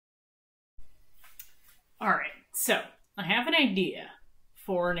All right, so I have an idea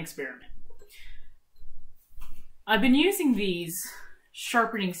for an experiment. I've been using these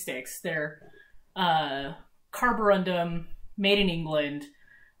sharpening sticks. They're carborundum, made in England,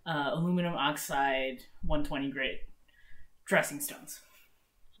 aluminum oxide, 120 grit dressing stones.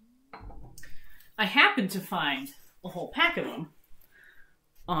 I happened to find a whole pack of them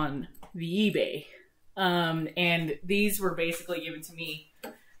on the eBay. And these were basically given to me,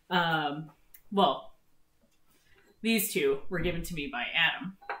 these two were given to me by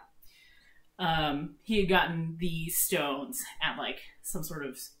Adam. He had gotten these stones at like some sort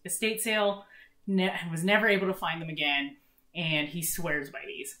of estate sale, was never able to find them again, and he swears by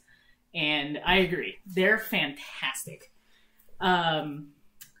these. And I agree, they're fantastic.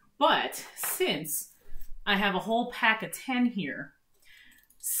 But since I have a whole pack of 10 here,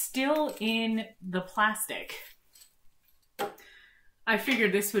 still in the plastic, I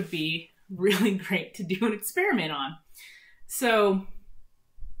figured this would be really great to do an experiment on. So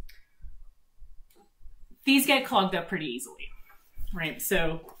these get clogged up pretty easily, right?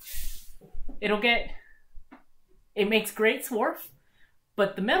 So it makes great swarf,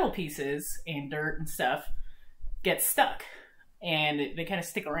 but the metal pieces and dirt and stuff get stuck and they kind of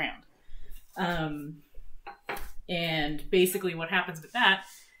stick around. And basically what happens with that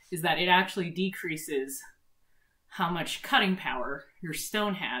is that it actually decreases how much cutting power your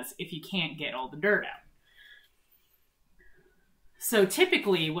stone has if you can't get all the dirt out. So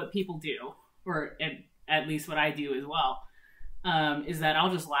typically what people do, or at least what I do as well, is that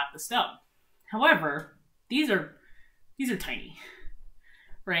I'll just lap the stone. However, these are tiny,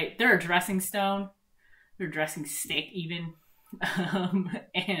 right? They're a dressing stone, they're a dressing stick even,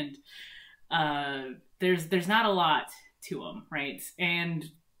 and there's not a lot to them, right? And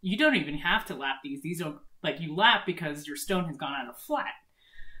you don't even have to lap these. These are like you lap because your stone has gone out of flat,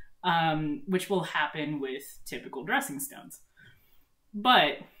 which will happen with typical dressing stones.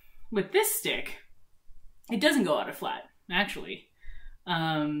 But with this stick, it doesn't go out of flat, actually.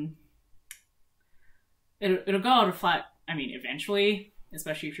 It'll go out of flat, I mean, eventually,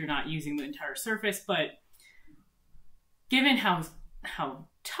 especially if you're not using the entire surface, but given how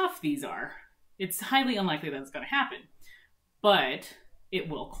tough these are, it's highly unlikely that it's going to happen. But it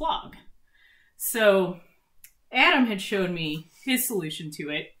will clog. So Adam had showed me his solution to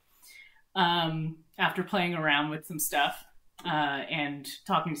it after playing around with some stuff and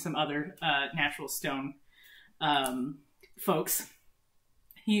talking to some other natural stone folks.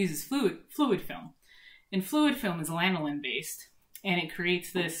 He uses fluid film. And fluid film is lanolin based, and it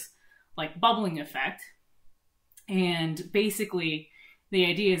creates this like bubbling effect. And basically the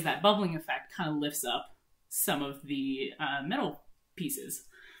idea is that bubbling effect kind of lifts up some of the metal pieces.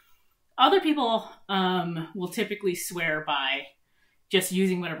 Other people will typically swear by just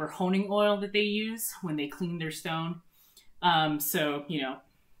using whatever honing oil that they use when they clean their stone. So, you know,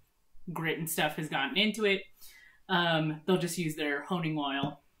 grit and stuff has gotten into it. They'll just use their honing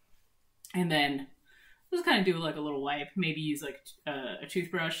oil and then just kind of do like a little wipe, maybe use like a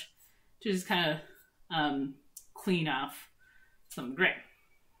toothbrush to just kind of clean off some grit.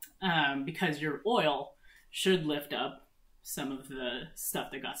 Because your oil should lift up some of the stuff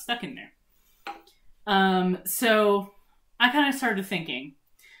that got stuck in there. So I kind of started thinking,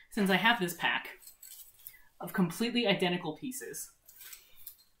 since I have this pack of completely identical pieces,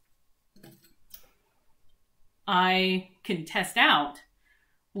 I can test out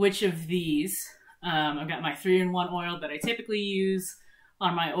which of these, I've got my 3-in-1 oil that I typically use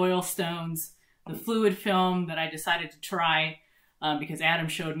on my oil stones, the fluid film that I decided to try because Adam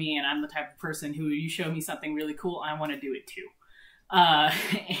showed me, and I'm the type of person who, you show me something really cool, I want to do it too.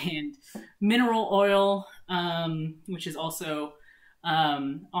 And mineral oil, which is also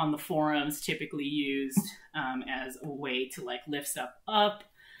on the forums typically used as a way to like lift stuff up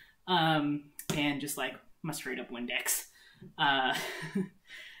and just like my straight up Windex.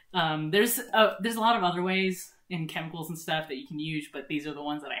 There's a lot of other ways in chemicals and stuff that you can use, but these are the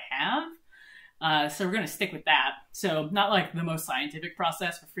ones that I have. So we're going to stick with that. So not like the most scientific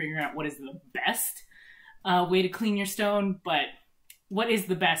process for figuring out what is the best way to clean your stone, but what is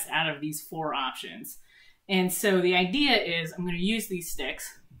the best out of these 4 options. And so the idea is I'm going to use these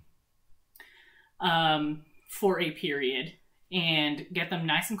sticks for a period and get them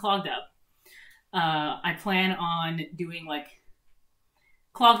nice and clogged up. I plan on doing like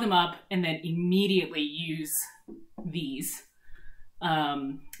clog them up and then immediately use these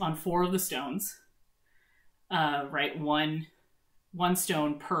on 4 of the stones. Right, one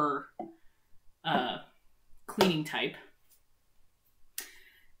stone per cleaning type.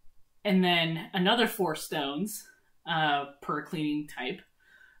 And then another 4 stones per cleaning type.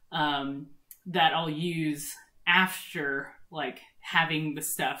 that I'll use after like having the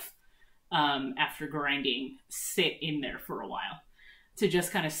stuff after grinding sit in there for a while to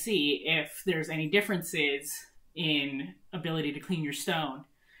just kind of see if there's any differences in ability to clean your stone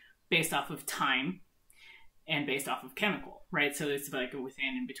based off of time and based off of chemical, right? So it's like a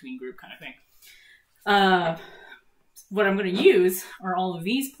within and between group kind of thing. What I'm going to use are all of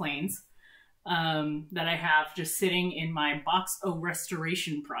these planes that I have just sitting in my Box O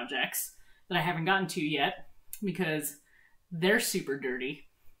restoration projects that I haven't gotten to yet because they're super dirty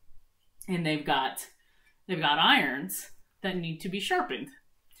and they've got irons that need to be sharpened.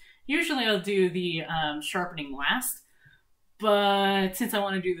 Usually I'll do the sharpening last, but since I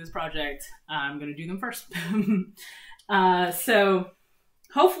want to do this project, I'm going to do them first. So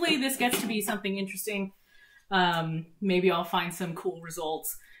hopefully this gets to be something interesting. Maybe I'll find some cool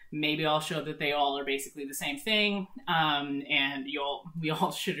results. Maybe I'll show that they all are basically the same thing, and we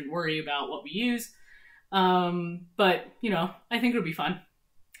all shouldn't worry about what we use. But, you know, I think it'll be fun.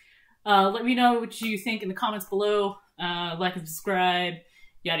 Let me know what you think in the comments below. Like and subscribe,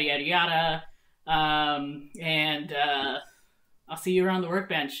 yada, yada, yada. And I'll see you around the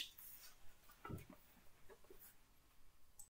workbench.